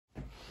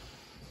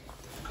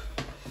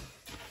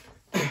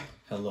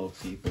Hello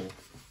people,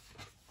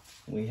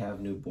 we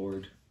have new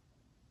board,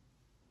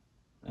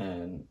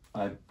 and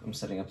I'm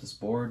setting up this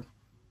board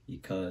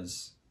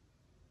because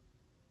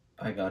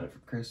I got it for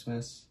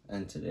Christmas,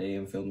 and today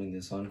I'm filming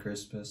this on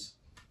Christmas.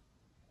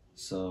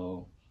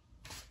 So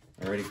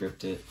I already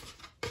gripped it,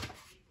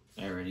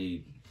 I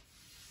already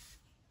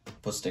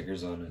put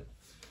stickers on it.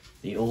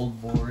 The old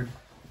board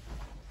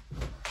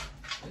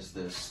is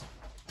this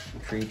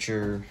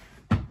Creature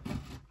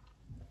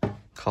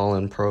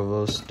Colin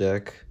Provost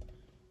deck.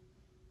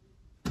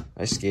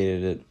 I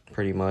skated it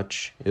pretty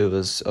much. It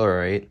was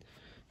alright.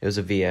 It was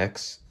a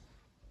VX.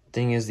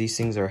 Thing is, these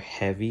things are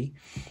heavy,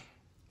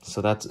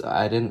 so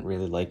I didn't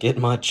really like it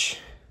much,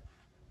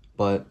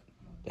 but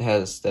it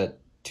has that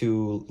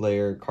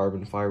 2-layer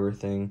carbon fiber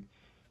thing,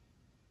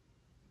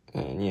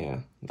 and yeah,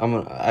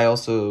 I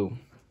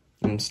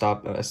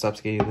stopped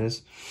skating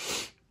this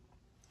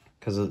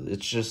because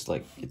it's just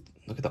like,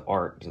 look at the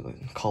art, the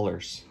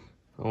colors.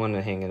 I want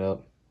to hang it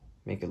up,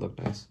 make it look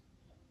nice.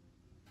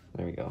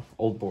 There we go.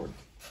 Old board.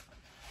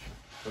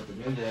 But the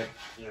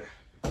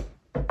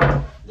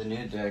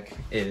new deck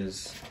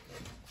is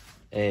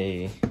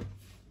a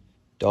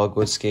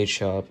Dogwood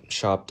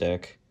Skateshop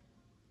deck.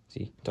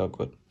 See,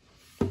 Dogwood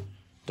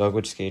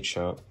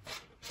Skateshop.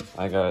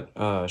 I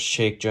got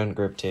Shake Junt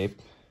grip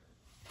tape.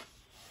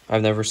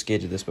 I've never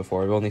skated this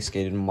before. I've only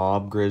skated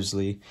Mob,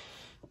 Grizzly,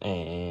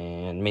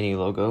 and Mini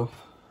Logo.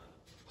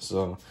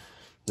 So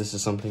this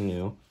is something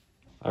new.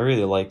 I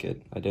really like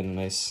it. I did a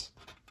nice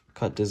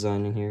cut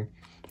design in here.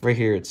 Right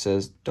here it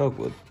says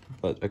Dogwood,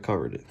 but I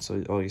covered it,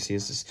 so all you see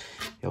is this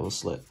yellow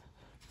slit.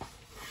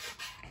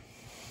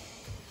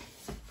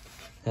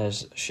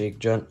 There's Shake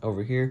Junt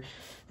over here,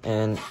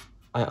 and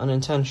I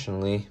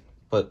unintentionally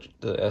put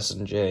the S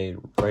and J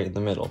right in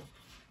the middle.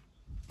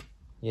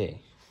 Yay.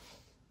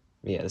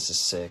 Yeah, this is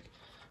sick.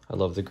 I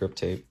love the grip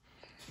tape.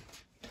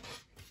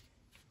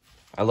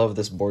 I love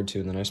this board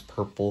too, the nice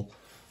purple.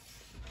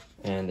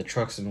 And the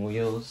trucks and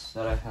wheels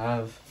that I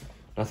have,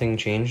 nothing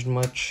changed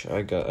much.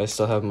 I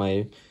still have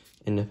my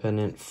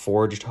independent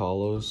forged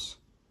hollows.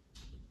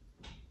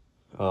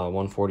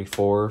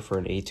 144 for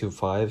an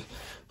 825,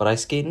 but I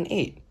skate an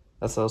 8.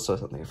 That's also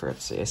something I forgot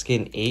to say. I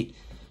skate an 8,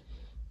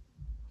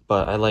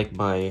 but I like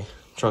my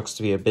trucks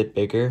to be a bit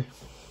bigger.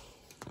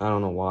 I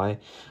don't know why.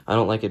 I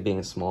don't like it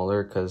being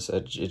smaller because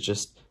I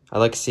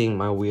like seeing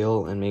my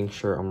wheel and making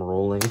sure I'm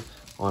rolling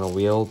on a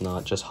wheel,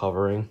 not just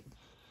hovering.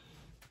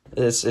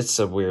 It's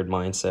a weird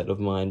mindset of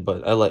mine,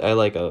 but I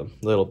like a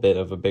little bit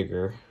of a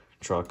bigger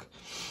truck.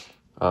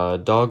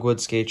 Dogwood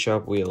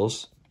Skateshop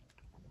wheels.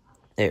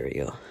 There we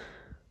go.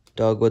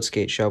 Dogwood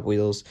Skateshop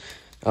wheels.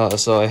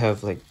 So I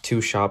have like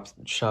 2 shop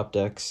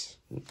decks.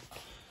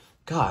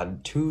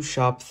 God, 2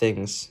 shop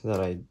things that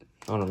I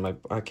don't know.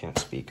 I can't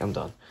speak. I'm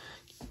done.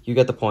 You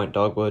get the point.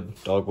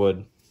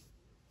 Dogwood.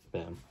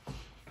 Bam.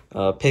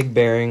 Pig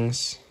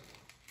bearings.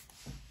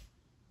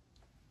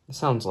 It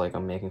sounds like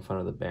I'm making fun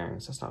of the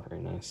bearings. That's not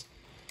very nice.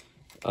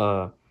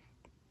 Hold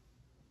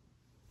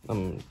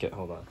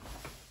on.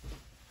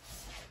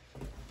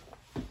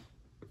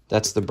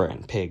 That's the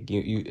brand, Pig.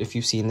 If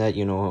you've seen that,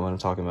 you know what I'm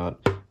talking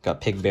about.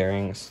 Got pig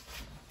bearings.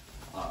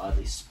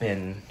 They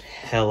spin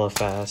hella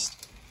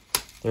fast.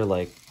 They're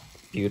like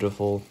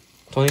beautiful.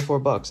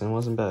 $24, and it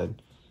wasn't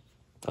bad.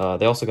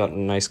 They also got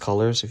nice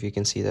colors, if you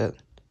can see that.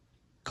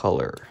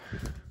 Color.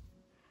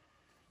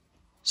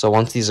 So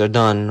once these are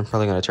done, I'm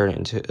probably gonna turn it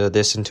into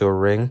this into a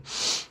ring,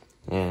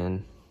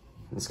 and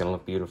it's gonna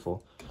look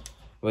beautiful.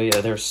 But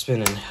yeah, they're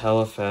spinning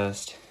hella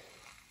fast,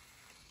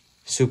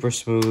 super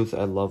smooth.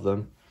 I love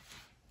them.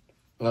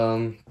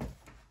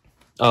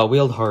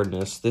 Wheeled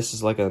hardness. This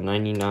is like a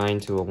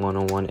 99 to a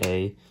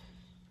 101A.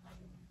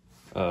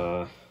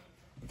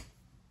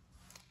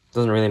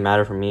 Doesn't really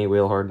matter for me,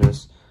 wheel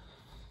hardness.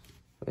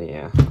 But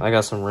yeah, I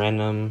got some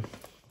random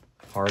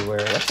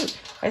hardware.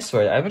 I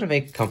swear, I'm gonna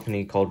make a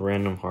company called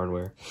Random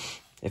Hardware,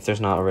 if there's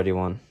not already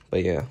one.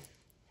 But yeah,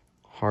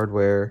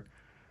 hardware,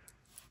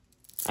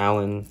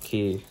 Allen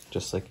key,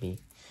 just like me.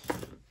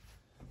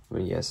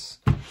 But yes,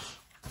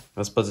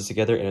 let's put this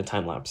together in a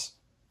time lapse.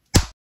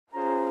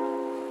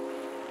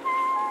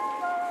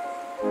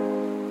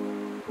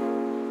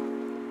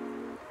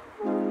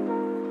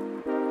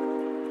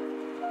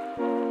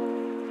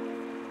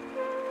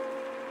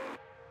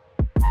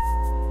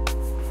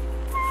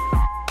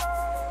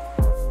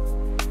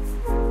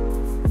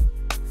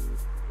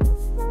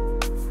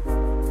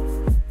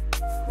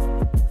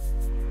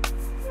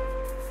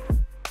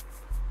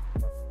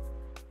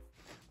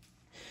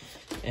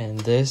 And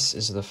this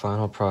is the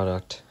final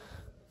product.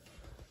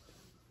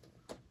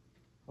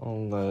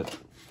 Only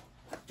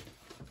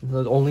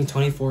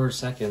 24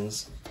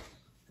 seconds,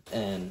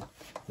 and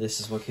this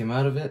is what came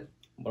out of it.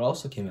 What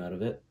also came out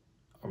of it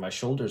are my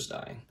shoulders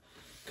dying,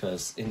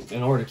 because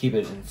in order to keep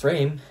it in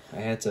frame,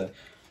 I had to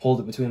hold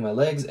it between my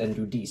legs and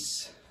do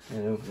this.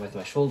 And with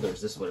my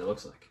shoulders, this is what it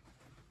looks like,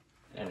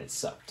 and it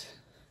sucked.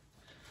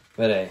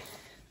 But hey,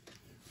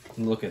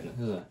 look at it.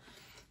 This is a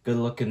good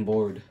looking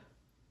board.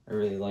 I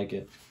really like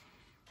it.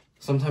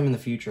 Sometime in the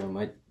future, I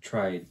might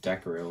try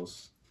deck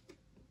rails.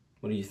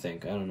 What do you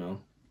think? I don't know.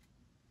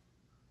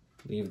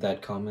 Leave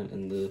that comment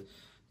in the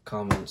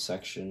comment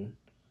section.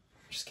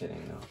 Just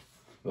kidding, no.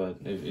 But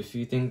if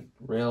you think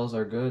rails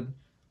are good,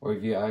 or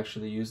if you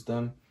actually use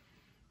them,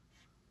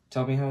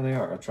 tell me how they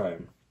are. I'll try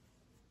them.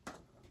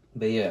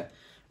 But yeah,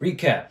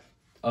 recap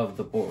of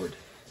the board.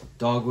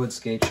 Dogwood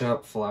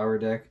Skateshop, flower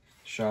deck,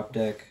 shop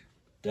deck,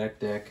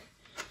 deck,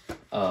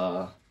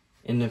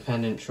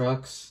 independent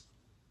trucks,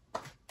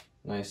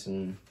 nice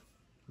and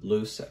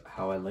loose,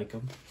 how I like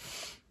them.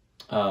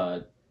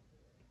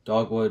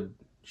 Dogwood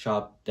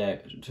shop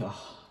deck,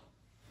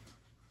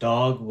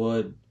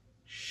 Dogwood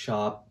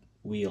shop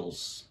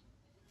wheels,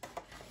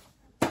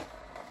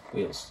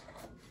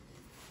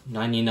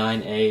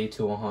 99A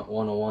to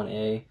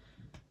 101A,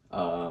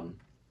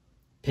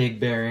 pig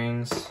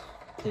bearings,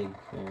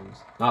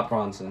 not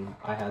Bronson.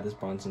 I had this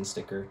Bronson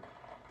sticker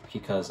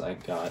because I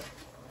got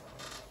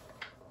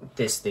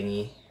this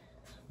thingy,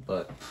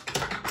 but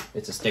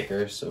it's a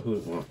sticker, so who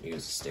won't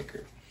use a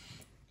sticker?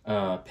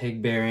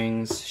 Pig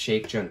bearings,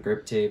 shake Junt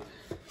grip tape,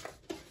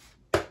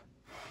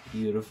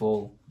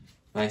 beautiful,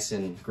 nice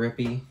and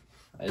grippy.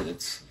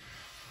 It's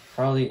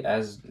probably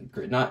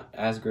not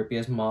as grippy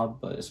as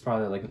Mob, but it's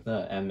probably like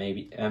the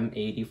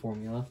M80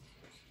 formula.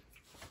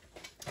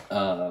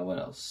 What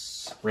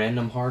else?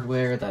 Random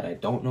hardware that I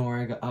don't know where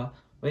I got.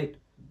 Wait.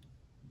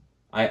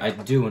 I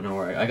do know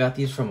where I got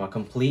these from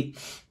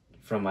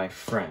from my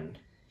friend.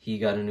 He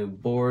got a new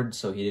board,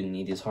 so he didn't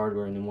need his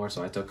hardware anymore,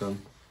 so I took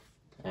them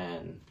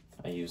and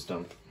I used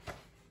them.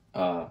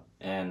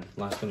 And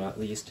last but not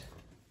least,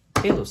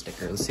 Halo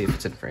sticker. Let's see if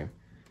it's in frame.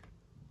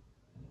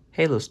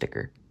 Halo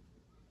sticker.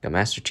 Got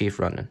Master Chief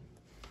running.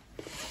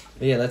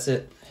 But yeah, that's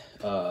it.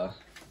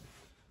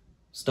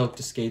 Stoked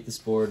to skate this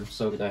board.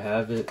 Stoked I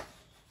have it.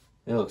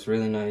 It looks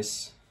really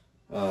nice.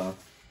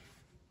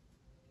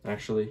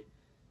 Actually,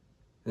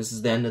 this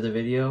is the end of the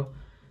video,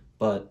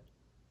 but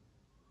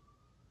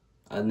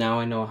now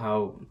I know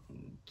how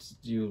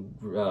you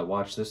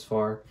watch this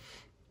far.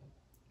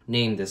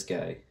 Name this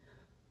guy.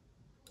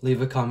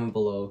 Leave a comment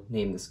below.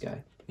 Name this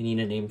guy. We need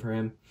a name for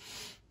him,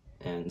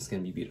 and it's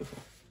gonna be beautiful.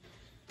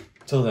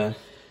 Till then,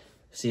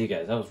 see you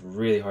guys. That was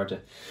really hard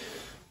to...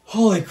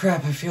 Holy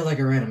crap, I feel like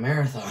I ran a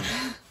marathon.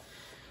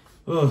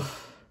 Ugh.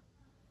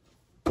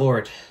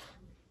 Bored.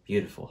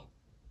 Beautiful.